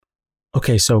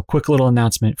Okay, so quick little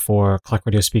announcement for Collect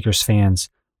Radio Speakers fans.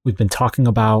 We've been talking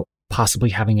about possibly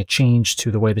having a change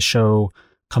to the way the show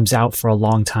comes out for a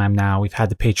long time now. We've had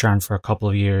the Patreon for a couple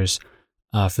of years.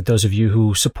 For those of you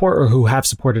who support or who have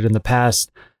supported in the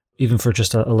past, even for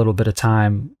just a little bit of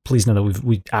time, please know that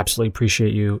we absolutely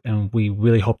appreciate you. And we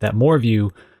really hope that more of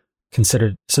you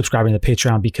consider subscribing to the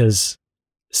Patreon, because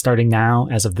starting now,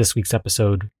 as of this week's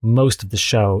episode, most of the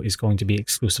show is going to be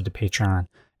exclusive to Patreon.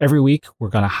 Every week, we're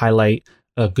going to highlight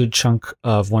a good chunk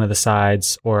of one of the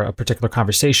sides or a particular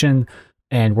conversation,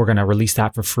 and we're going to release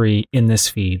that for free in this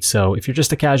feed. So if you're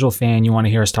just a casual fan, you want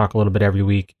to hear us talk a little bit every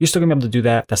week, you're still going to be able to do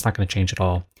that. That's not going to change at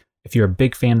all. If you're a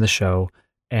big fan of the show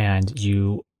and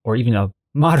or even a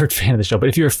moderate fan of the show, but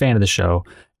if you're a fan of the show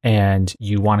and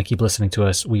you want to keep listening to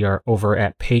us, we are over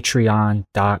at patreon.com/CRS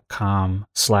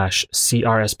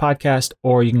podcast,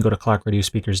 or you can go to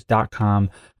clockradiospeakers.com,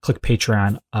 click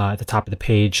Patreon at the top of the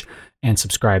page and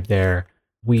subscribe there.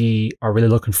 We are really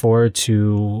looking forward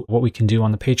to what we can do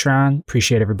on the Patreon.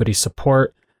 Appreciate everybody's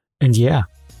support. And yeah,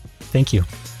 thank you.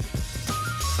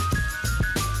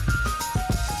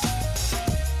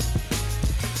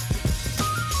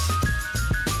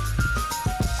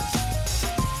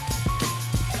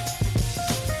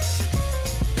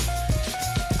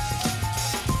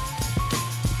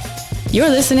 You're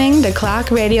listening to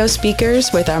Clock Radio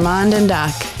Speakers with Armand and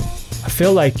Doc. I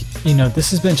feel like,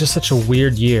 this has been just such a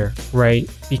weird year, right?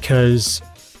 Because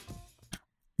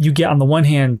you get, on the one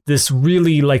hand, this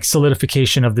really like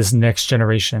solidification of this next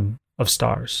generation of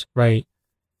stars, right?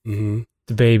 Mm-hmm.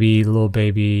 The Baby, Lil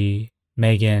Baby,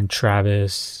 Megan,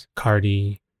 Travis,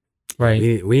 Cardi, right?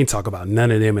 We didn't talk about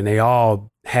none of them, and they all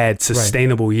had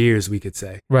sustainable years, we could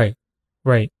say. Right.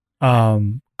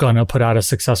 Gonna put out a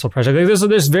successful project.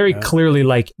 There's very clearly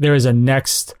like there is a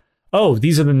next,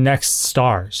 these are the next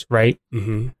stars, right?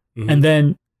 Mm-hmm. Mm-hmm. And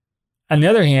then on the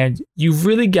other hand, you've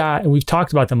really got, and we've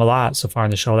talked about them a lot so far in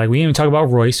the show. Like we didn't even talk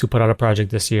about Royce, who put out a project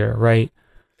this year, right?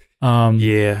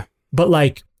 Yeah. But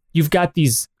like you've got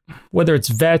these, whether it's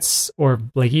vets or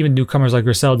like even newcomers like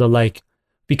Griselda, like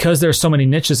because there's so many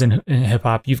niches in hip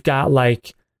hop, you've got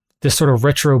like this sort of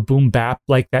retro boom bap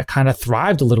like that kind of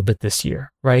thrived a little bit this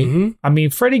year, right? Mm-hmm. I mean,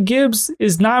 Freddie Gibbs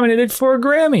is nominated for a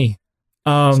Grammy.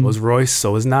 So was Royce,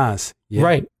 so was Nas. Yeah.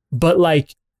 Right. But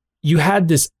like you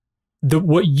had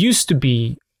what used to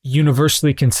be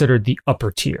universally considered the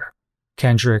upper tier,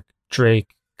 Kendrick,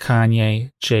 Drake, Kanye,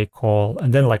 J. Cole,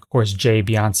 and then like, of course, Jay,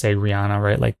 Beyonce, Rihanna,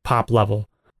 right? Like pop level.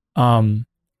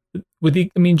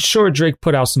 Sure, Drake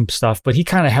put out some stuff, but he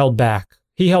kind of held back.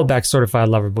 He held back Certified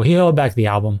Lover Boy. He held back the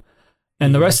album.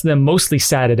 And the rest of them mostly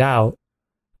sat it out.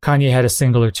 Kanye had a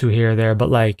single or two here or there, but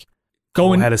like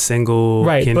Cole had a single.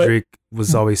 Right, Kendrick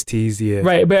was always teased. Yeah,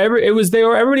 right. But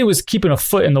everybody was keeping a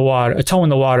foot in the water, a toe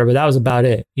in the water, but that was about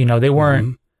it. They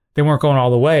weren't going all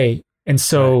the way. And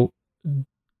so,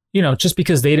 just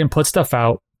because they didn't put stuff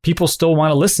out, people still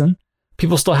want to listen.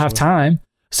 People still have time.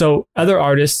 So other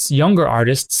artists, younger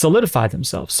artists, solidified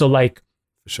themselves. So like,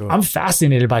 sure. I'm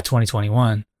fascinated by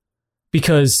 2021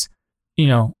 because,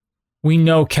 we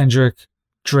know Kendrick,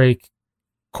 Drake,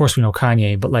 of course we know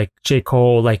Kanye, but like J.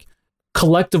 Cole, like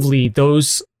collectively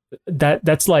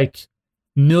that's like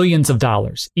millions of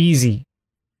dollars, easy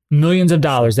millions of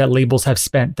dollars that labels have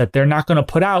spent that they're not going to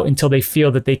put out until they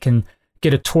feel that they can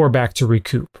get a tour back to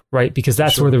recoup, right? Because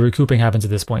that's where the recouping happens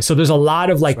at this point. So there's a lot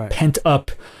of like pent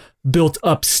up, built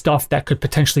up stuff that could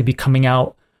potentially be coming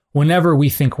out whenever we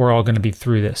think we're all going to be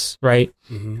through this, right?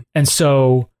 Mm-hmm. And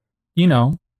so,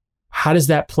 how does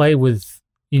that play with,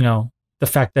 the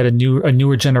fact that a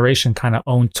newer generation kind of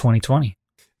owned 2020?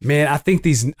 Man, I think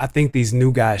these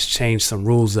new guys changed some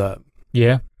rules up.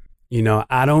 Yeah.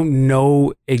 I don't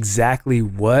know exactly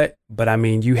what, but I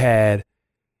mean, you had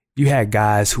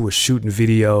guys who were shooting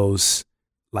videos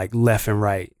like left and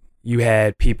right. You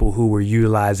had people who were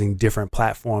utilizing different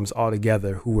platforms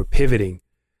altogether, who were pivoting.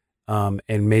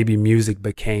 And maybe music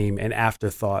became an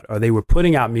afterthought, or they were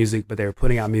putting out music, but they were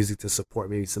putting out music to support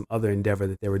maybe some other endeavor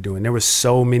that they were doing. There were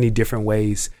so many different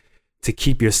ways to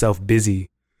keep yourself busy.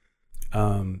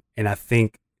 And I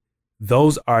think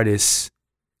those artists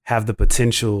have the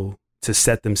potential to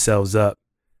set themselves up.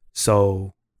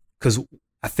 So, because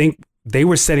I think they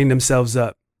were setting themselves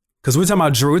up. Because we're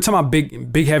talking about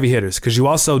big heavy hitters. Because you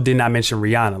also did not mention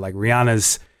Rihanna. Like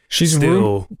she's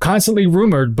still constantly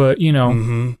rumored, but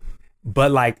Mm-hmm.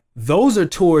 But like those are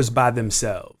tours by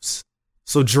themselves.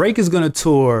 So Drake is going to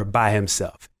tour by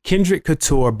himself. Kendrick could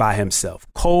tour by himself.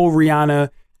 Cole,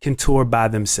 Rihanna can tour by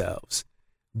themselves.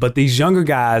 But these younger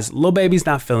guys, Lil Baby's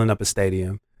not filling up a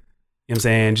stadium. You know what I'm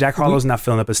saying? Jack Harlow's not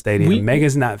filling up a stadium.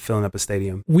 Megan's not filling up a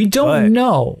stadium. We don't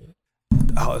know.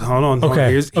 Hold on.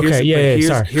 Okay. Here's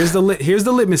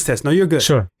the litmus test. No, you're good.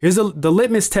 Sure. Here's the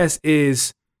litmus test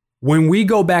is when we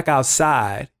go back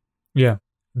outside. Yeah.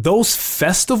 Those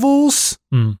festivals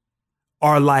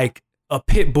are like a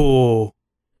pit bull.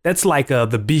 That's like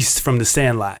the beast from the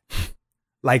Sandlot.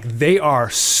 Like they are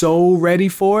so ready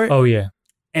for it. Oh yeah.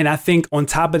 And I think on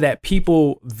top of that,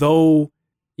 people, though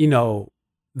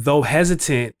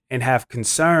hesitant and have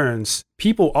concerns,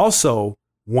 people also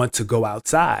want to go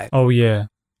outside. Oh yeah.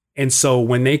 And so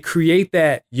when they create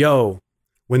that,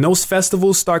 when those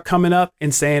festivals start coming up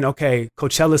and saying, okay,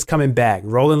 Coachella's coming back,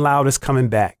 Rolling Loud is coming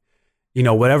back,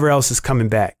 whatever else is coming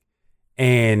back.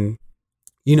 And,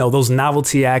 those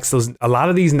novelty acts, a lot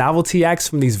of these novelty acts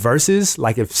from these verses,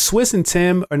 like if Swiss and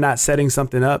Tim are not setting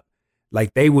something up,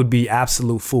 like they would be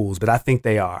absolute fools, but I think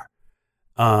they are.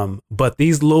 But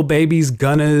these Lil Babies,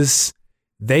 Gunners,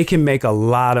 they can make a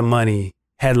lot of money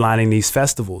headlining these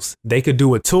festivals. They could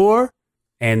do a tour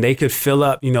and they could fill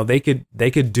up, they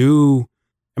could do,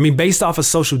 based off of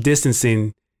social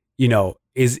distancing,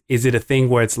 is it a thing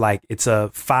where it's like, it's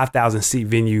a 5,000 seat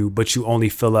venue, but you only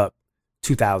fill up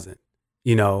 2,000,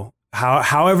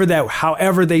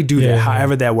 however they do that,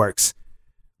 however that works.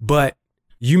 But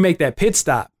you make that pit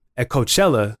stop at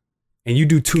Coachella and you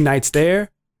do 2 nights there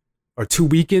or 2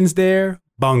 weekends there,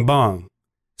 bong bong.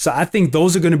 So I think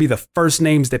those are going to be the first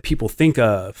names that people think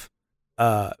of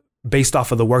based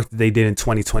off of the work that they did in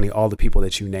 2020, all the people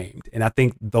that you named. And I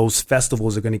think those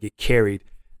festivals are going to get carried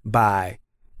by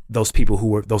those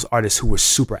those artists who were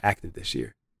super active this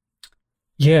year.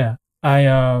 Yeah.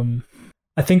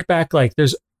 I think back, like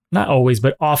there's not always,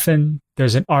 but often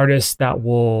there's an artist that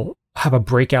will have a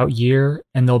breakout year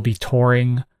and they'll be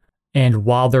touring. And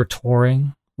while they're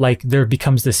touring, like there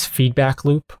becomes this feedback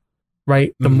loop,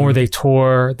 right? The more they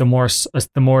tour, the more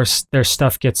their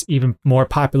stuff gets even more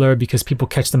popular because people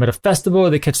catch them at a festival or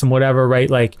they catch them whatever, right?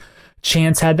 Like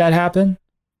Chance had that happen,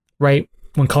 right?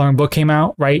 When Coloring Book came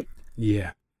out, right?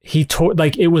 Yeah. He toured,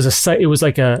 like it was a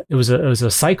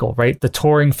cycle, right? The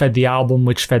touring fed the album,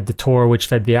 which fed the tour, which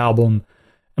fed the album.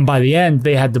 And by the end,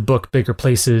 they had to book bigger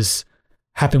places.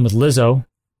 Happened with Lizzo,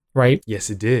 right? Yes,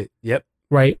 it did. Yep.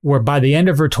 Right. Where by the end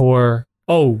of her tour,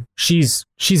 she's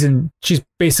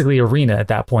basically arena at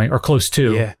that point or close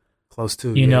to. Yeah. Close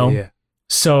to. Yeah.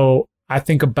 So I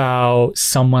think about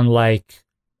someone like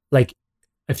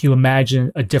if you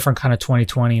imagine a different kind of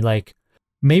 2020, like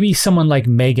maybe someone like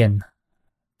Megan,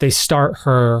 they start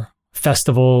her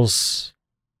festivals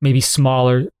maybe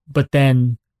smaller, but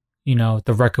then,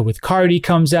 the record with Cardi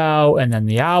comes out and then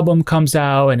the album comes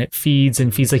out and it feeds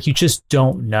like you just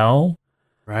don't know.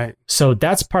 Right. So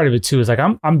that's part of it too, is like,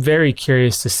 I'm very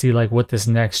curious to see like what this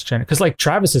next gen, cause like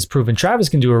Travis has proven Travis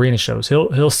can do arena shows.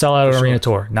 He'll sell out an arena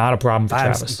tour. Not a problem for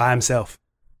Travis. By himself.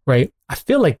 Right. I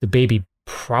feel like the Baby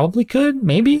probably could,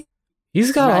 maybe.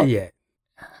 He's got not yet.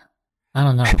 I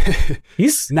don't know.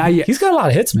 He's not yet. He's got a lot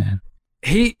of hits, man.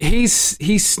 He's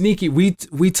sneaky.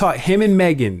 We taught him and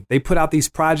Megan. They put out these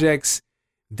projects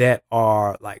that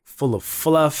are like full of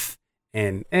fluff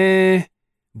and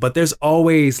but there's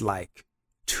always like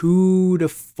 2 to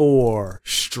 4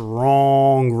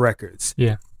 strong records.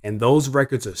 Yeah. And those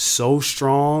records are so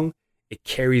strong, it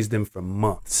carries them for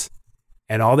months.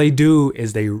 And all they do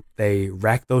is they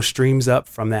rack those streams up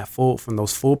from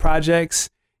those full projects.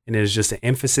 And there's just an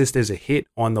emphasis. There's a hit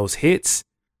on those hits.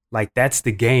 Like that's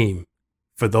the game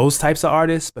for those types of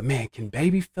artists. But man, can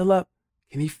Baby fill up?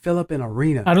 Can he fill up an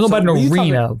arena? I don't know about an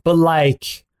arena, but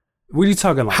like, what are you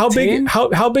talking like? How 10? big?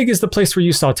 How big is the place where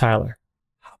you saw Tyler?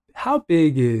 How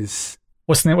big is?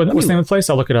 What's the name? What's the name of the place?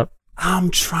 I'll look it up.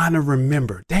 I'm trying to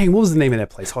remember. Dang, what was the name of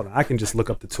that place? Hold on, I can just look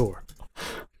up the tour.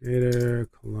 Greater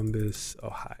Columbus,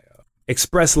 Ohio.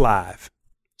 Express Live.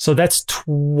 So that's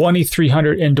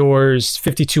 2,300 indoors,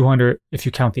 5,200 if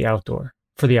you count the outdoor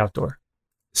for the outdoor.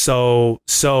 So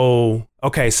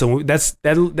okay, so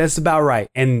that's about right.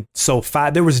 And so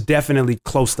there was definitely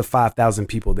close to 5,000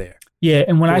 people there. Yeah,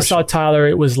 and when I saw Tyler,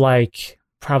 it was like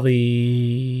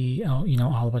probably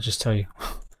I'll just tell you.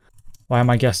 Why am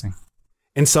I guessing?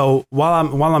 And so while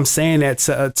I'm saying that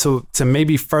to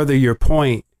maybe further your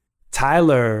point,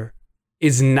 Tyler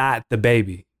is not the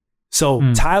Baby.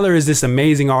 So Tyler is this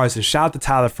amazing artist, and shout out to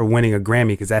Tyler for winning a Grammy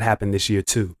because that happened this year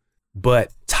too.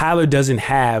 But Tyler doesn't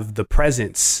have the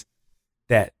presence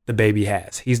that the Baby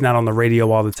has. He's not on the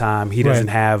radio all the time. He doesn't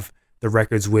have the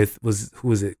records with who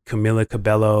was it, Camila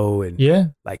Cabello, and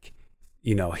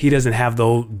he doesn't have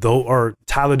those, or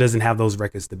Tyler doesn't have those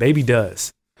records. The Baby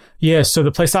does. Yeah. So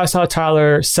the place I saw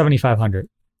Tyler, 7,500.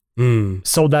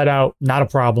 Sold that out, not a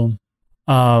problem.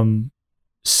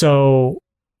 So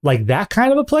like that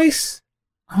kind of a place,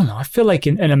 I don't know. I feel like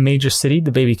in a major city,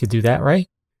 the Baby could do that, right?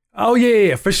 Oh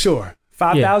yeah, for sure.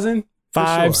 5,000?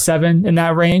 5, 7 in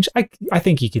that range. I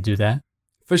think he could do that.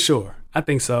 For sure. I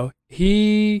think so.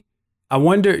 I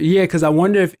wonder, because I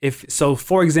wonder if so,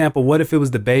 for example, what if it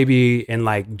was the Baby and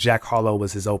like Jack Harlow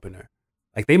was his opener?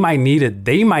 Like they might need a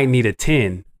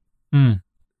 10. I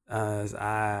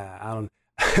don't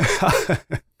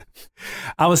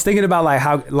I was thinking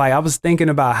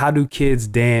about how do kids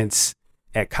dance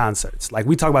at concerts? Like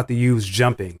we talk about the youths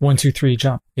jumping. 1, 2, 3,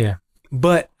 jump. Yeah.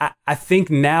 But I think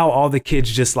now all the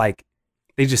kids just like,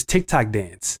 they just TikTok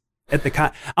dance at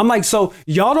the I'm like, so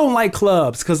y'all don't like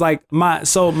clubs because like my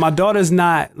daughter's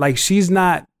not like, she's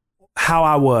not how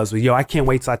I was with, I can't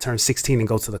wait till I turn 16 and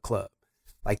go to the club.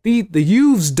 Like the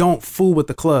youths don't fool with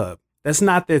the club. That's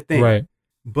not their thing. Right.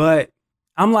 But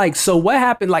I'm like, so what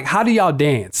happened? Like, how do y'all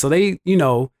dance? So they,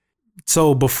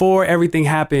 so before everything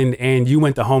happened and you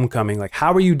went to homecoming, like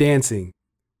how are you dancing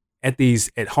at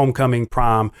homecoming,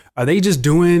 prom? Are they just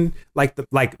doing like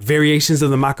variations of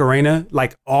the Macarena,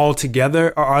 like all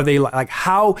together? Or are they like,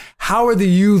 how are the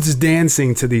youths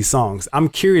dancing to these songs? I'm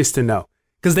curious to know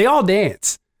because they all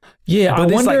dance. Yeah.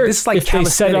 But I wonder if they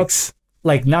set up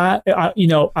like not,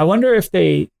 I wonder if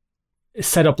they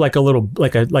set up like a little,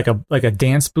 like a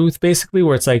dance booth basically,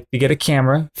 where it's like you get a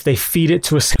camera, they feed it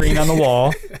to a screen on the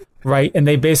wall, right? And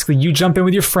they basically, you jump in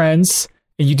with your friends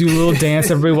and you do a little dance.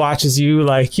 Everybody watches you,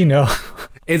 like,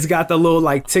 It's got the little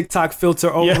like TikTok filter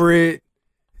over it.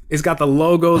 It's got the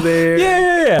logo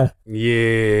there.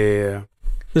 Yeah.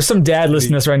 There's some dad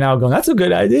listening to this right now going, that's a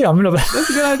good idea. That's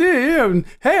a good idea. Yeah.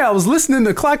 Hey, I was listening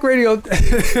to Clock Radio.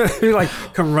 You're like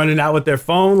come running out with their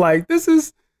phone. Like this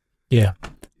is. Yeah.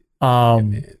 Yeah,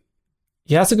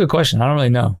 that's a good question. I don't really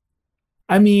know.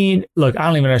 I mean, look, I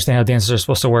don't even understand how dances are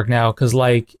supposed to work now. Cause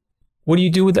like, what do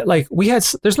you do with that? Like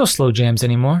there's no slow jams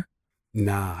anymore.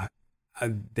 Nah,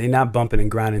 they not bumping and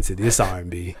grinding to this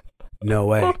R&B. No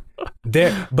way.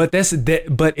 But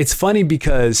it's funny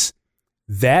because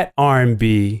that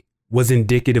R&B was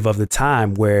indicative of the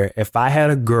time where if I had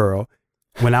a girl,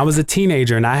 when I was a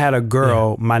teenager and I had a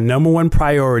girl, my number one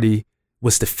priority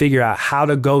was to figure out how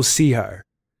to go see her.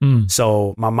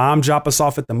 So my mom dropped us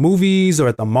off at the movies or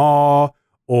at the mall,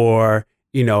 or,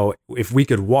 if we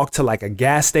could walk to like a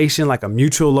gas station, like a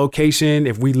mutual location,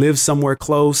 if we lived somewhere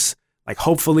close, like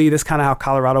hopefully that's kind of how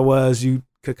Colorado was. You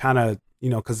could kind of,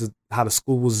 because of how the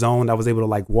school was zoned, I was able to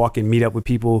like walk and meet up with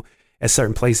people at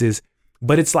certain places.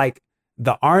 But it's like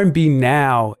the R&B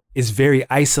now is very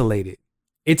isolated.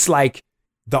 It's like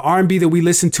the R&B that we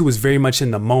listen to is very much in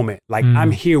the moment. Like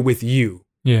I'm here with you.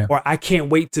 Yeah. Or I can't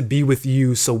wait to be with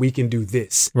you so we can do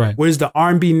this. Right. Whereas the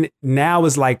R&B now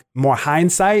is like more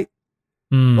hindsight.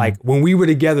 Like when we were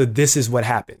together, this is what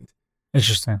happened.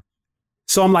 Interesting.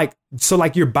 So I'm like,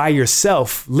 you're by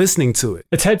yourself listening to it.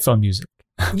 It's headphone music.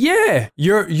 Yeah.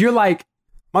 You're like,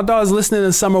 my daughter's listening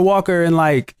to Summer Walker and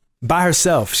like by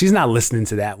herself. She's not listening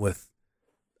to that with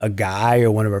a guy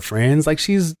or one of her friends. Like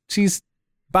she's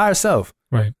by herself.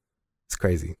 Right. It's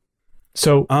crazy.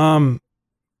 So, go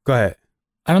ahead.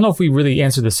 I don't know if we really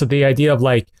answered this. So the idea of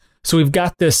like, so we've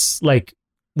got this, like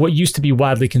what used to be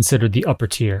widely considered the upper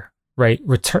tier, right?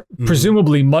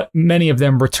 Presumably many of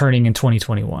them returning in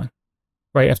 2021,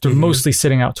 right? After mostly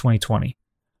sitting out 2020.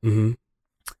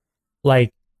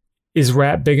 Like, is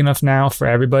rap big enough now for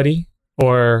everybody?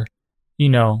 Or,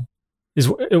 is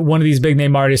one of these big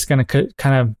name artists going to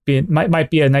kind of be, might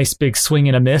be a nice big swing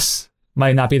and a miss?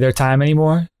 Might not be their time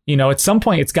anymore. At some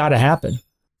point it's got to happen.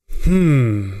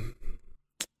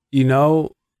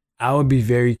 I would be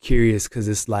very curious because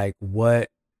it's like what,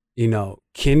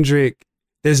 Kendrick,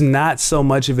 there's not so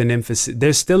much of an emphasis.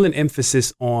 There's still an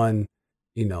emphasis on,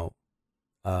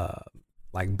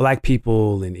 like black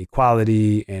people and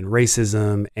equality and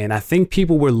racism. And I think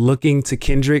people were looking to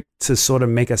Kendrick to sort of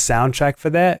make a soundtrack for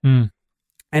that.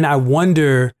 And I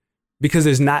wonder, because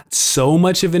there's not so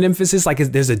much of an emphasis, like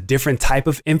there's a different type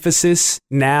of emphasis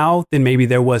now than maybe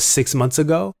there was 6 months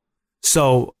ago.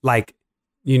 So like,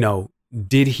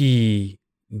 did he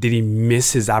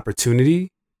miss his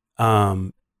opportunity?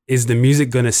 Is the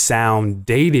music going to sound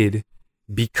dated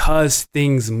because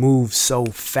things move so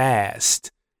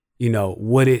fast?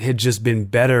 Would it have just been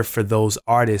better for those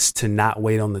artists to not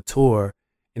wait on the tour?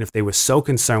 And if they were so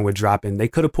concerned with dropping, they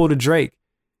could have pulled a Drake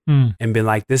and been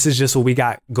like, this is just what we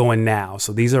got going now.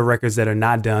 So these are records that are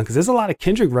not done. Cause there's a lot of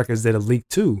Kendrick records that have leaked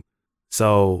too.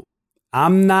 So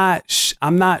I'm not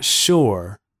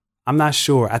sure.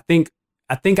 I think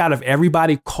out of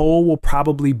everybody, Cole will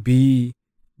probably be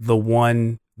the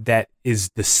one that is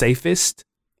the safest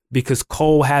because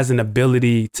Cole has an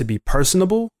ability to be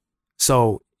personable.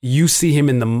 So you see him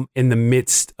in the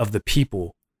midst of the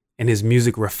people and his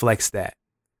music reflects that.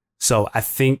 So I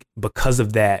think because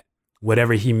of that,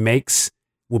 whatever he makes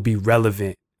will be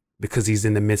relevant because he's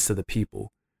in the midst of the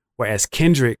people. Whereas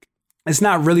Kendrick, it's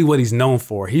not really what he's known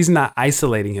for. He's not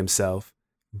isolating himself,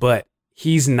 but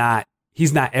he's not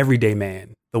everyday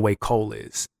man the way Cole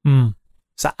is. Mm.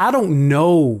 So I don't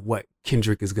know what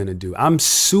Kendrick is going to do. I'm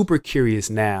super curious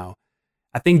now.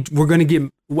 I think we're going to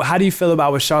get, how do you feel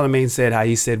about what Charlamagne said, how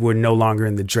he said we're no longer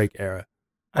in the Drake era?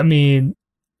 I mean,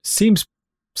 seems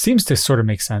to sort of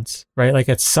make sense, right? Like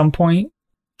at some point,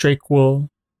 Drake will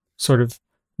sort of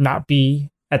not be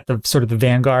at the sort of the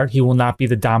vanguard. He will not be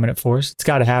the dominant force. It's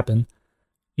got to happen.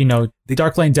 You know, the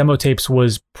Dark Lane demo tapes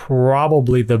was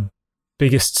probably the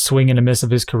biggest swing and a miss of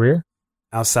his career.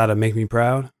 Outside of Make Me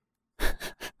Proud.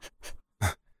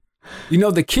 You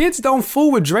know, the kids don't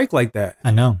fool with Drake like that.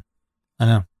 I know.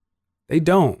 They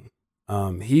don't.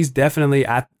 He's definitely,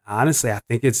 honestly, I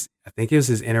think it's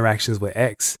his interactions with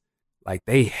X. Like,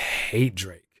 they hate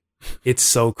Drake. It's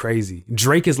so crazy.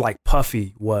 Drake is like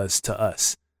Puffy was to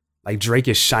us. Like, Drake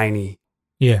is shiny.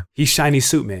 Yeah. He's shiny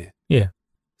suit man. Yeah.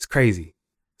 It's crazy.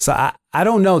 So I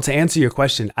don't know, to answer your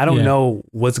question, I don't know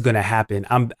what's going to happen.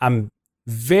 I'm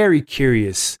very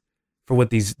curious for what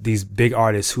these big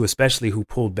artists who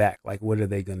pulled back, like, what are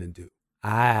they going to do?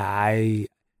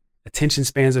 Attention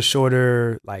spans are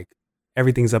shorter, like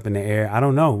everything's up in the air. I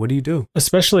don't know. What do you do?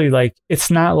 Especially like,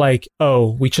 it's not like,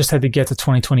 oh, we just had to get to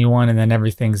 2021 and then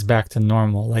everything's back to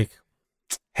normal. Like,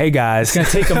 hey guys, it's going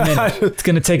to take a minute. It's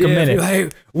going to take a minute.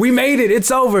 Like, we made it. It's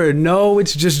over. No,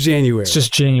 it's just January. It's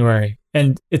just January.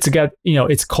 And it's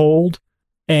it's cold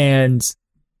and,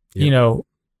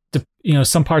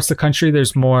 some parts of the country,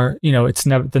 there's more, it's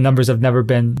never, the numbers have never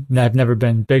been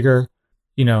bigger,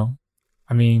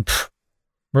 I mean,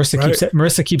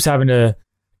 Marissa keeps having to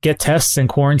get tests and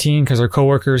quarantine because her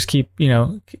coworkers keep,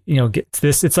 get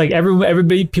this. It's like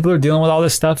everybody, people are dealing with all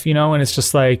this stuff, and it's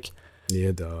just like,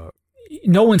 yeah, dog.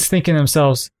 No one's thinking to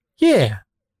themselves, yeah,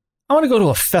 I want to go to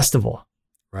a festival.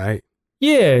 Right.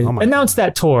 Yeah. Announce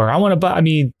that tour. I want to buy,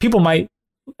 people might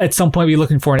at some point be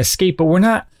looking for an escape, but we're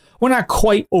not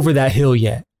quite over that hill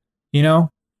yet,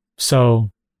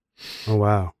 So. Oh,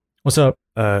 wow. What's up?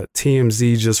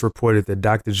 TMZ just reported that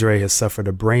Dr. Dre has suffered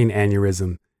a brain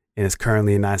aneurysm and is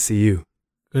currently in ICU.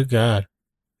 Good God.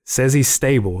 Says he's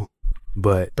stable,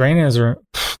 but brain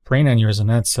aneurysm.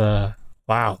 That's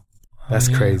wow. That's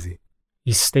crazy.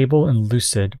 He's stable and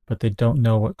lucid, but they don't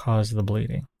know what caused the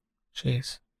bleeding.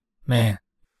 Jeez, man.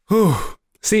 Whew.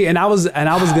 See, and I was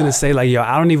gonna say, like,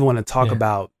 I don't even want to talk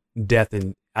about death,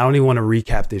 and I don't even want to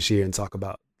recap this year and talk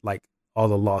about like all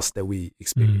the loss that we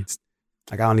experienced.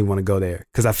 Like, I don't even want to go there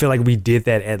because I feel like we did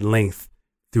that at length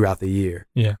throughout the year.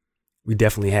 Yeah. We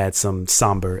definitely had some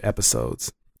somber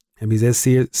episodes. And he's at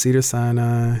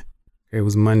Cedars-Sinai. It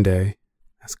was Monday.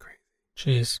 That's crazy.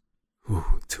 Jeez. Ooh,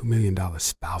 $2 million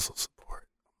spousal support.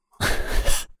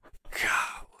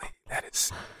 Golly, that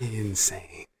is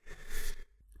insane.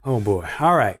 Oh boy.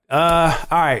 All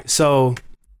right. So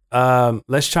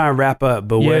let's try and wrap up.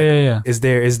 But is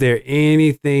there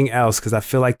anything else? Because I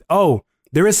feel like,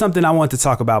 there is something I want to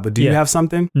talk about, but do you have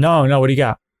something? No. What do you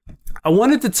got? I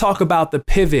wanted to talk about the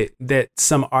pivot that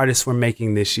some artists were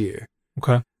making this year.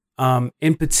 Okay.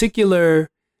 In particular,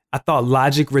 I thought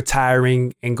Logic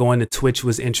retiring and going to Twitch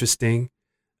was interesting.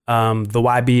 The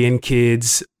YBN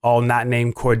kids, all not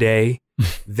named Corday,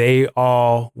 they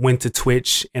all went to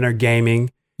Twitch and are gaming.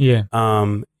 Yeah.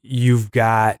 You've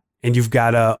got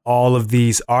all of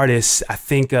these artists. I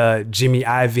think Jimmy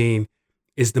Iovine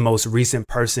is the most recent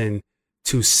person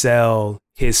to sell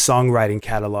his songwriting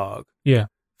catalog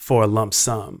for a lump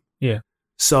sum. Yeah.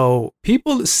 So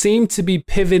people seem to be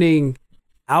pivoting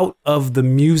out of the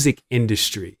music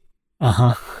industry.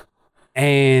 Uh-huh.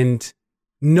 And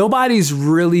nobody's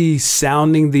really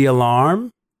sounding the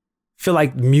alarm. I feel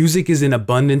like music is in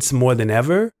abundance more than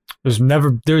ever. There's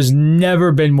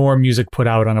never been more music put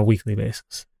out on a weekly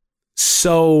basis.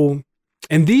 So,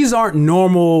 and this isn't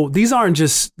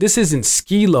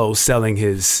Skilo selling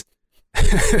his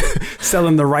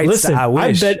selling the rights to I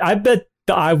Wish. I bet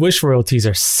the I Wish royalties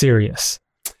are serious.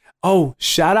 Oh,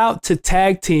 shout out to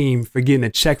Tag Team for getting a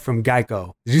check from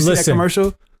Geico. Did you see that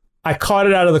commercial? I caught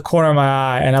it out of the corner of my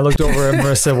eye and I looked over at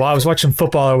Marissa while I was watching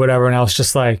football or whatever, and I was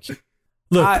just like,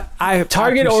 look,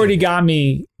 Target already got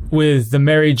me with the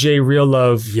Mary J. Real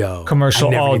Love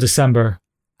commercial all December.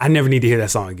 I never need to hear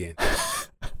that song again.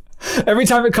 Every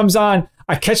time it comes on,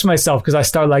 I catch myself because I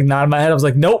start like nodding my head. I was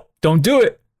like, nope, don't do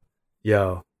it.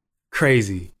 Yo,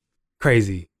 crazy.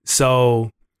 So,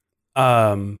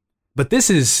 but this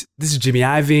is Jimmy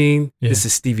Iovine. Yeah. This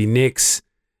is Stevie Nicks.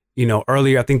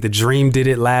 Earlier, I think The Dream did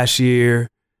it last year.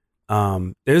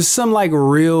 There's some like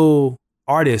real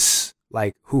artists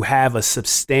like who have a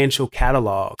substantial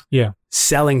catalog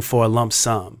selling for a lump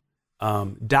sum.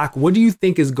 Doc, what do you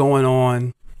think is going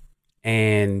on?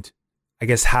 And I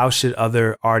guess how should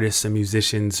other artists and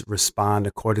musicians respond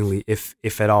accordingly, if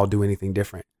at all do anything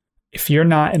different? If you're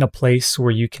not in a place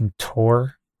where you can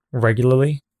tour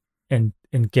regularly and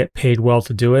get paid well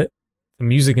to do it, the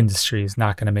music industry is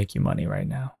not going to make you money right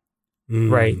now.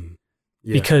 Right?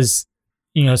 Yeah. Because,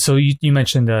 so you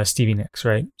mentioned Stevie Nicks,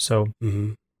 right? So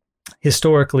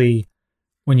historically,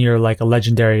 when you're like a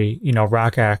legendary,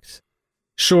 rock act,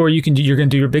 sure, you're going to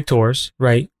do your big tours,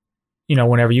 right?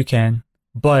 Whenever you can,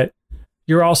 but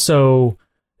you're also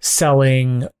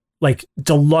selling like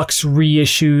deluxe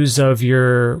reissues of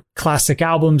your classic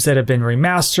albums that have been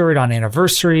remastered on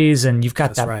anniversaries. And you've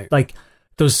got like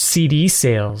those CD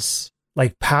sales,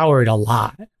 like powered a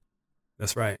lot.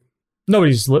 That's right.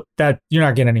 You're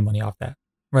not getting any money off that.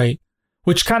 Right.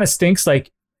 Which kind of stinks, like,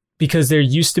 because there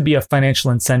used to be a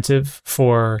financial incentive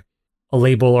for a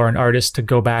label or an artist to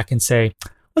go back and say,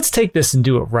 let's take this and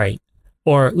do it right.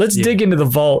 Or let's dig into the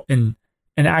vault and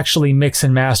actually mix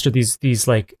and master these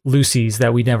like loosies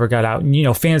that we never got out.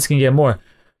 And, fans can get more.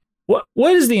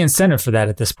 What is the incentive for that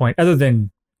at this point, other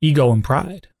than ego and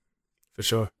pride? For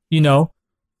sure.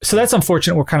 So that's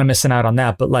unfortunate. We're kind of missing out on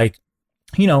that. But like,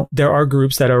 there are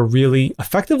groups that are really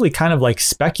effectively kind of like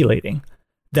speculating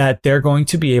that they're going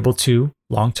to be able to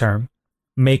long-term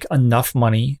make enough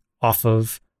money off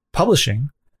of publishing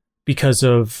because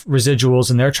of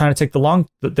residuals, and they're trying to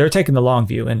they're taking the long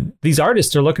view. And these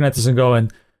artists are looking at this and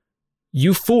going,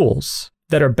 you fools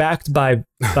that are backed by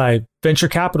venture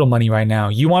capital money right now,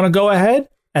 you want to go ahead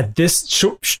at this,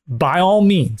 by all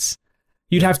means.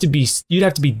 You'd have to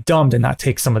be dumb to not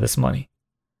take some of this money.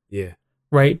 Yeah.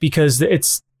 Right? Because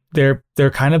they're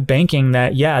kind of banking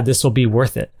that, this will be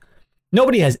worth it.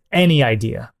 Nobody has any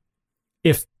idea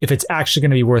if it's actually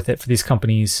going to be worth it for these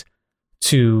companies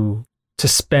to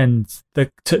spend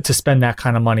that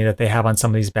kind of money that they have on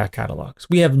some of these back catalogs.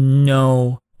 We have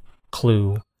no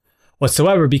clue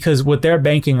whatsoever, because what they're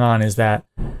banking on is that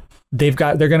they're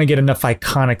going to get enough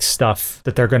iconic stuff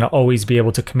that they're going to always be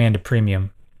able to command a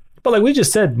premium. But like we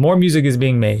just said, more music is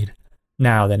being made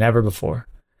now than ever before.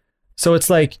 So it's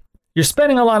like you're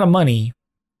spending a lot of money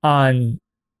on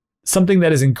something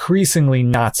that is increasingly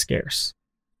not scarce.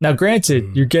 Now,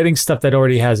 granted, you're getting stuff that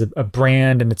already has a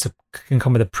brand and can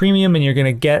come with a premium, and you're going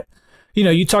to get,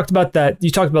 you talked about that.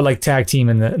 You talked about like Tag Team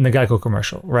in the Geico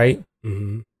commercial, right?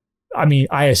 Mm-hmm. I mean,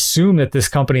 I assume that this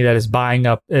company that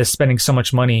is spending so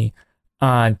much money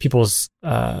on people's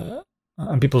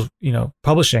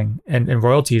publishing and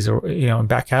royalties, or, and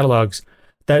back catalogs,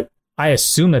 that I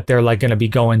assume that they're like going to be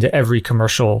going to every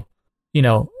commercial,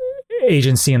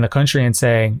 agency in the country and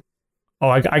saying, oh,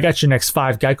 I got your next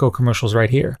 5 Geico commercials right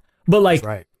here. But like,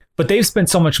 but they've spent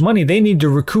so much money, they need to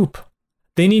recoup.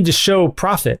 They need to show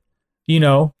profit,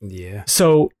 Yeah.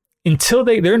 So until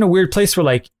they're in a weird place where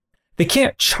like, they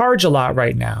can't charge a lot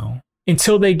right now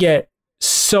until they get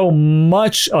so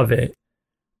much of it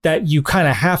that you kind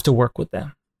of have to work with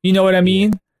them. You know what I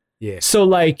mean? Yeah. So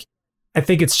like, I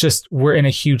think it's just, we're in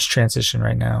a huge transition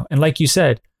right now. And like you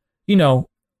said,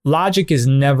 Logic is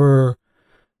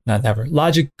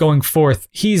Logic going forth,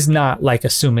 he's not like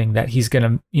assuming that he's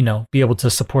going to, be able to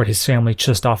support his family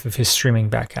just off of his streaming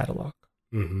back catalog.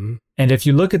 Mm-hmm. And if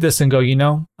you look at this and go,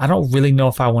 I don't really know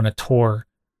if I want to tour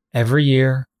every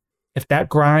year. If that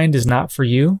grind is not for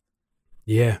you,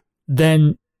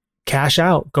 then cash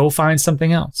out, go find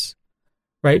something else.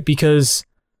 Right? Because,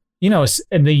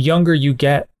 and the younger you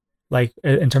get, like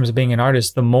in terms of being an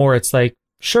artist, the more it's like,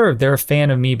 sure, they're a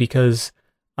fan of me because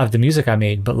of the music I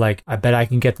made, but like, I bet I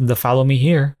can get them to follow me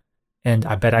here. And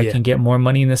I bet I can get more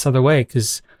money in this other way,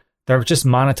 because they're just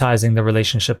monetizing the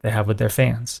relationship they have with their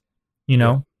fans,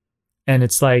 And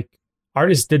it's like,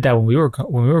 artists did that when we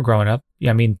were growing up.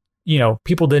 I mean,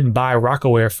 people didn't buy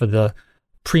Rockaware for the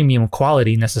premium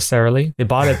quality necessarily. They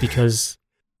bought it because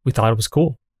we thought it was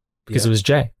cool, because it was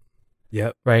Jay.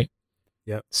 Yep. Right.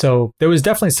 Yep. So there was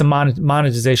definitely some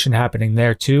monetization happening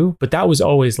there too, but that was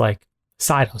always like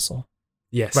side hustle.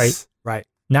 Yes. Right.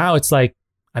 Now it's like,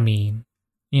 I mean,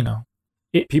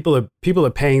 people are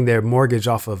paying their mortgage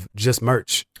off of just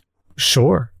merch.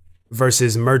 Sure.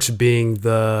 Versus merch being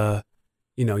the,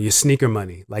 your sneaker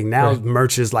money. Like now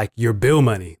merch is like your bill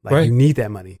money. Like you need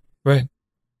that money. Right.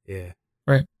 Yeah.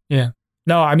 Right. Yeah.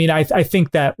 No, I mean, I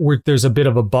think that there's a bit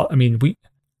of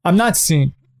I'm not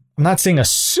seeing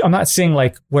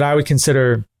like what I would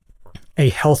consider a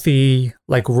healthy,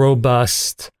 like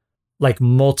robust, like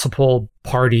multiple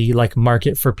party, like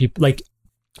market for people. Like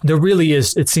there really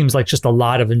is, it seems like just a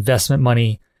lot of investment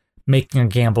money making a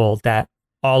gamble that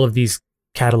all of these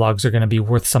catalogs are going to be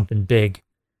worth something big.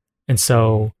 And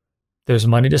so there's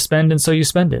money to spend, and so you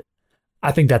spend it.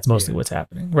 I think that's mostly what's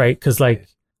happening, right? Because like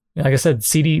I said,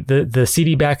 the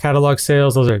CD back catalog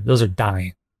sales, those are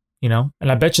dying, you know?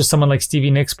 And I bet you someone like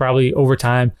Stevie Nicks probably over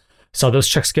time saw those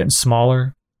checks getting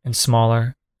smaller and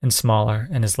smaller and smaller,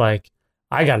 and is like,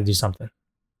 I got to do something.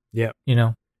 Yeah. You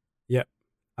know? Yeah.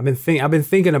 I've been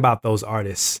thinking about those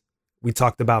artists. We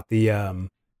talked about the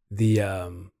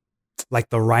like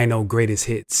the Rhino greatest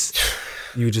hits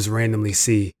you just randomly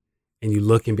see, and you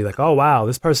look and be like, oh wow,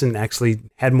 this person actually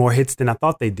had more hits than I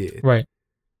thought they did. Right.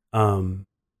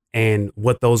 And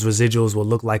what those residuals will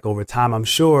look like over time. I'm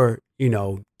sure,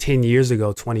 10 years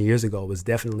ago, 20 years ago was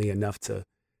definitely enough to,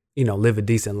 live a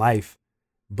decent life.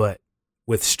 But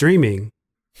with streaming,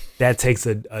 that takes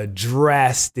a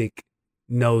drastic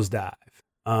nosedive.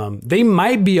 They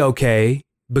might be okay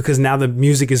because now the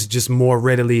music is just more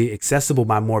readily accessible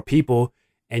by more people,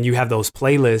 and you have those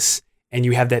playlists and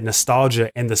you have that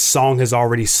nostalgia, and the song has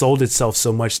already sold itself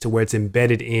so much to where it's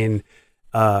embedded in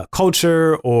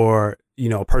culture or,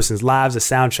 a person's lives, a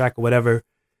soundtrack or whatever.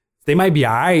 They might be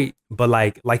all right, but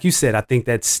like you said, I think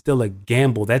that's still a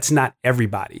gamble. That's not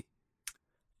everybody.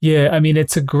 Yeah, I mean,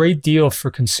 it's a great deal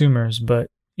for consumers, but,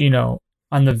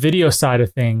 on the video side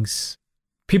of things,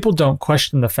 people don't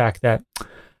question the fact that,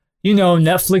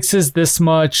 Netflix is this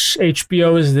much,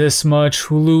 HBO is this much,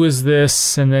 Hulu is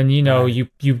this, and then, you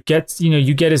get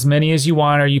as many as you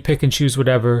want, or you pick and choose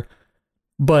whatever.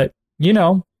 But,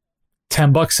 $10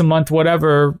 a month,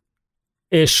 whatever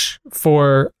ish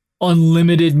for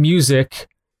unlimited music.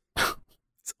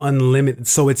 It's unlimited.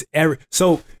 So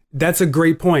so that's a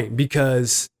great point,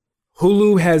 because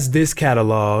Hulu has this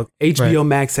catalog, HBO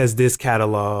Max has this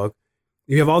catalog.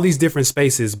 You have all these different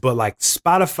spaces, but like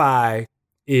Spotify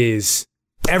is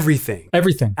everything.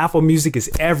 Everything. Apple Music is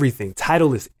everything.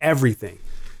 Tidal is everything.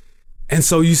 And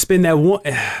so you spend that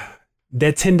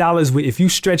 $10, if you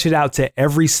stretch it out to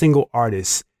every single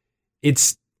artist,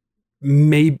 it's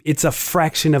a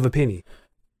fraction of a penny,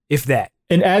 if that.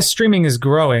 And as streaming is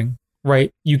growing,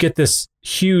 right, you get this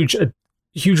huge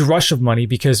rush of money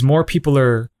because more people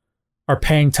are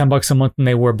paying $10 a month than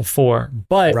they were before.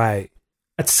 But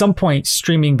at some point,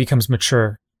 streaming becomes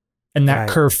mature, and that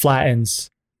curve flattens.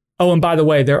 Oh, and by the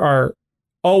way, there are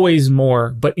always more,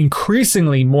 but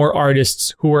increasingly more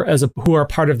artists who are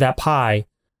part of that pie.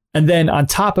 And then on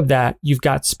top of that, you've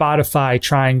got Spotify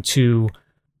trying to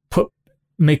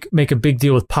make a big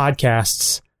deal with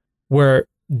podcasts, where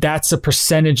that's a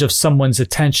percentage of someone's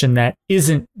attention that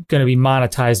isn't going to be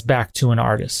monetized back to an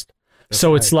artist.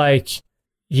 So it's like,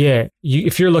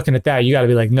 if you're looking at that, you got to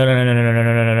be like, no.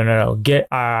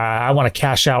 I want to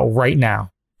cash out right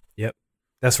now. Yep,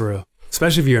 that's real.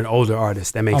 Especially if you're an older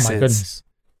artist, that makes sense. Goodness.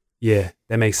 Yeah,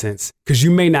 that makes sense. Because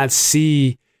you may not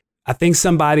see. I think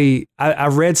I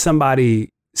read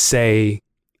somebody say,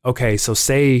 okay, so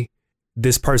say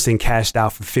this person cashed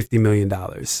out for $50 million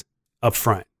up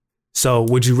front. So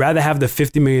would you rather have the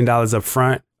 $50 million up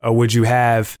front, or would you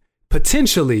have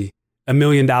potentially $1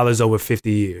 million over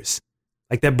 50 years?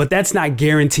 Like that, but that's not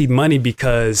guaranteed money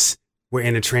because we're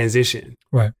in a transition.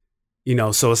 Right.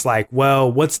 So it's like,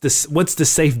 well, what's the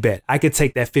safe bet? I could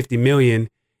take that 50 million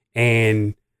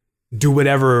and do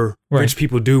whatever rich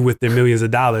people do with their millions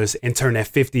of dollars and turn that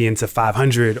 50 into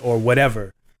 500 or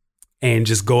whatever, and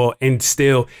just go and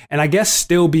I guess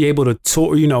still be able to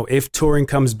tour, if touring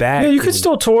comes back. Yeah, you could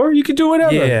still tour. You could do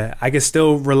whatever. Yeah, I could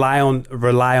still rely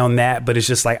on that, but it's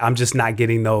just like, I'm just not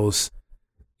getting those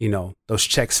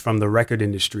checks from the record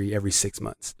industry every 6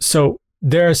 months. So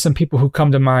there are some people who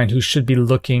come to mind who should be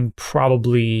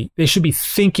they should be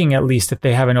thinking, at least if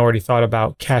they haven't already thought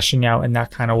about cashing out in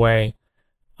that kind of way.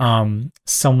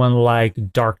 Someone like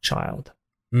Darkchild,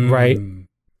 right?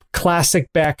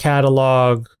 Classic back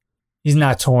catalog. He's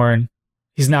not touring.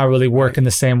 He's not really working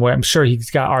the same way. I'm sure he's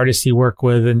got artists he work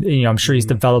with, and I'm sure he's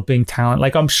developing talent.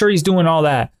 Like, I'm sure he's doing all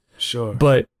that. Sure.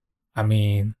 But I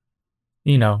mean,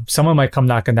 someone might come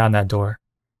knocking down that door,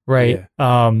 right?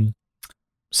 Yeah.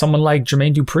 Someone like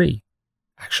Jermaine Dupri,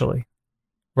 actually,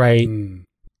 right?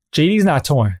 JD's not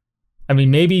touring. I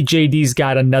mean, maybe JD's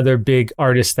got another big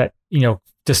artist that,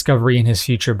 discovery in his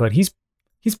future, but he's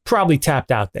probably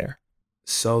tapped out there.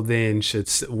 So then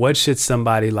what should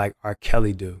somebody like R.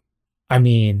 Kelly do? I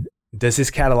mean, does his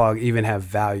catalog even have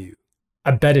value?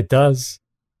 I bet it does.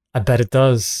 I bet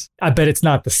it's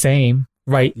not the same,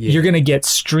 right? Yeah. You're going to get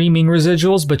streaming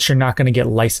residuals, but you're not going to get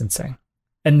licensing.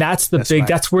 And that's what this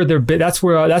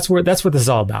is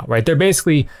all about, right? They're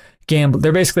basically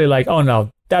They're basically like, oh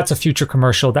no, that's a future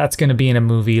commercial. That's going to be in a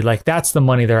movie. Like, that's the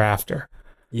money they're after.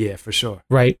 Yeah, for sure.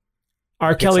 Right.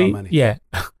 R. Kelly. Yeah.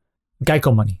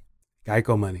 Geico money.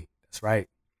 Geico money. That's right.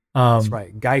 That's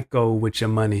right. Geico with your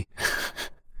money.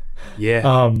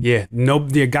 Yeah. Yeah.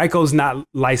 Geico's not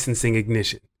licensing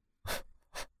ignition.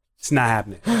 It's not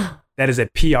happening. That is a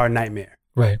PR nightmare.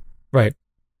 Right.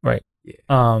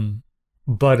 Yeah.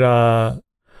 But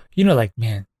like,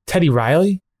 man, Teddy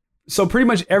Riley. So pretty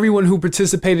much everyone who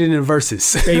participated in Versus.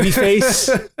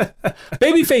 Babyface.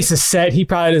 Babyface is set. He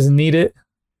probably doesn't need it.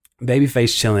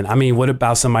 Babyface chilling. I mean, what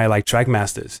about somebody like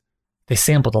Trackmasters? They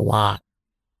sampled a lot.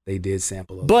 They did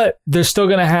sample a lot. But they're still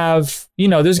going to have,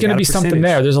 there's going to be something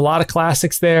there. There's a lot of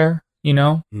classics there,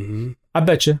 Mm-hmm. I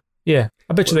bet you. Yeah.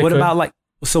 I bet you they What could. about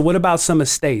what about some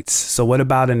estates? So what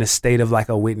about an estate of like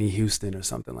a Whitney Houston or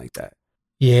something like that?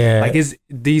 Yeah. Like is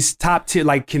these top tier,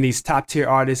 like can these top tier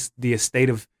artists, the estate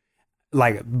of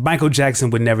like Michael Jackson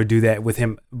would never do that with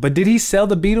him. But did he sell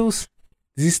the Beatles?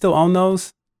 Does he still own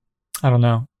those? I don't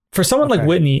know. For someone like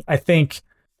Whitney, I think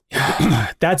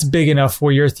that's big enough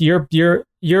where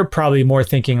you're probably more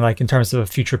thinking like in terms of a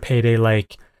future payday,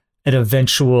 like an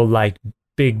eventual like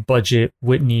big budget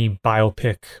Whitney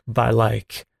biopic by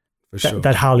like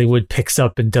that Hollywood picks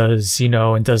up and does,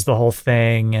 and does the whole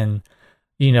thing. And,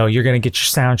 you're going to get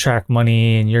your soundtrack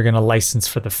money and you're going to license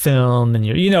for the film. And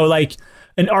like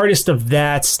an artist of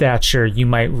that stature, you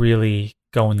might really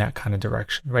go in that kind of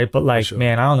direction. Right. But like,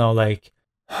 man, I don't know, like,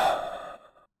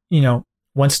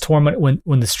 once tour money,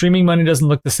 when the streaming money doesn't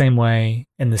look the same way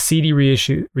and the CD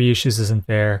reissues isn't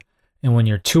there, and when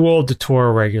you're too old to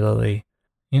tour regularly,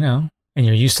 and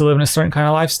you're used to living a certain kind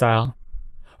of lifestyle,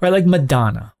 right? Like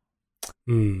Madonna.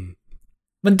 Is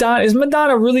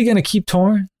Madonna really going to keep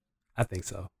touring? I think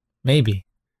so. Maybe.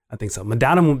 I think so.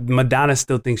 Madonna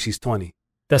still thinks she's 20.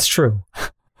 That's true.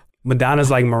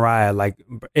 Madonna's like Mariah. Like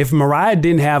if Mariah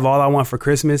didn't have All I Want for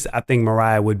Christmas, I think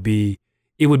Mariah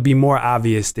it would be more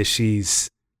obvious that she's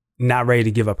not ready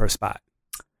to give up her spot.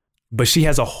 But she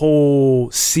has a whole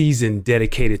season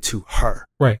dedicated to her.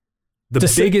 Right.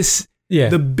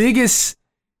 The biggest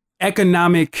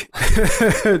economic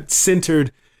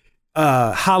centered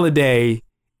holiday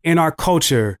in our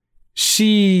culture.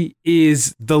 She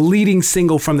is the leading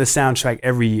single from the soundtrack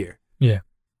every year. Yeah.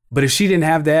 But if she didn't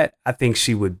have that, I think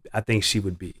she would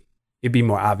be. It'd be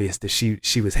more obvious that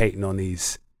she was hating on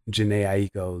these Jhené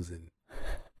Aiko's and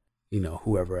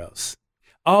whoever else.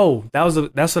 Oh, that's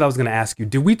what I was going to ask you.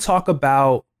 Did we talk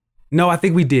about? No, I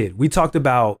think we did. We talked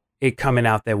about it coming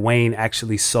out that Wayne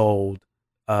actually sold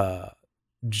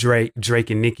Drake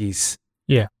and Nicki's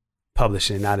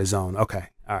publishing, not his own. Okay,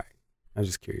 all right. I was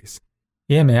just curious.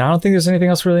 Yeah, man. I don't think there's anything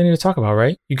else we really need to talk about,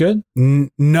 right? You good?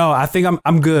 No, I think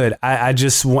I'm good. I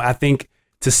think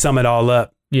to sum it all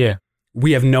up. Yeah.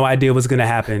 We have no idea what's going to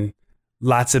happen.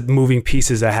 Lots of moving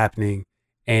pieces are happening.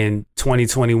 And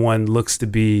 2021 looks to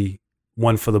be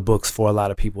one for the books for a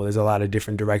lot of people. There's a lot of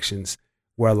different directions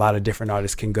where a lot of different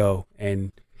artists can go.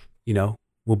 And,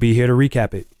 we'll be here to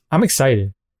recap it. I'm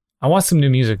excited. I want some new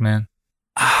music, man.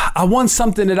 I want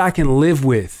something that I can live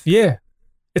with. Yeah.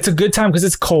 It's a good time because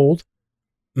it's cold.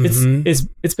 Mm-hmm.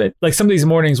 It's been like some of these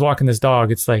mornings walking this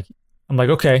dog. It's like, I'm like,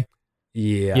 okay.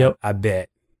 Yeah. Yep. I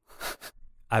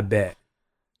bet.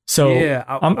 So yeah,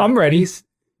 I'm ready.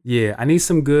 I need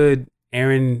some good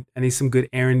Aaron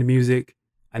music.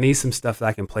 I need some stuff that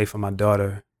I can play for my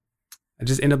daughter. I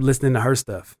just end up listening to her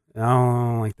stuff. I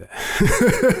don't like that.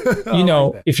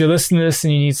 If you're listening to this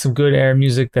and you need some good Aaron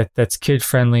music that's kid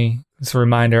friendly, it's a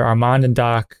reminder, Armand and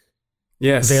Doc.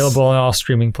 Yes. Available on all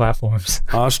streaming platforms.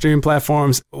 All streaming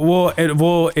platforms. Well,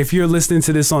 if you're listening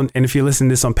to this on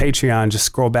Patreon, just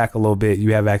scroll back a little bit.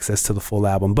 You have access to the full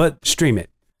album, but stream it.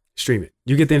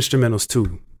 You get the instrumentals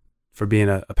too for being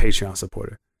a Patreon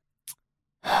supporter.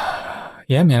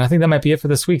 Yeah, man, I think that might be it for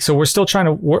this week. So we're still trying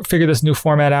to figure this new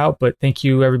format out, but thank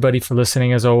you everybody for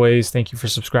listening as always. Thank you for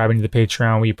subscribing to the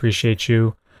Patreon. We appreciate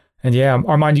you. And yeah,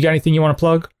 Armand, you got anything you want to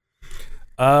plug?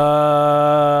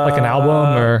 Like an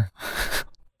album or?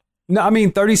 No, I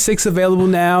mean, 36 available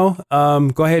now.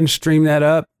 Go ahead and stream that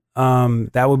up.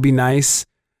 That would be nice.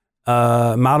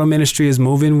 Model Ministry is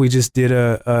moving. We just did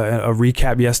a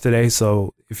recap yesterday.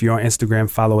 So if you're on Instagram,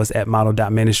 follow us at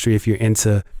model.ministry. If you're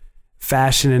into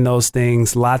fashion and those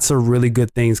things, lots of really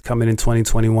good things coming in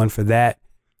 2021 for that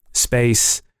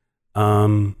space.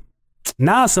 Some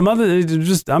other,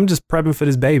 I'm just prepping for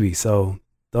this baby. So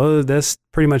that's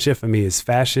pretty much it for me is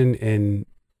fashion and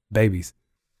babies.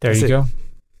 There you go.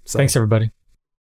 So, thanks everybody.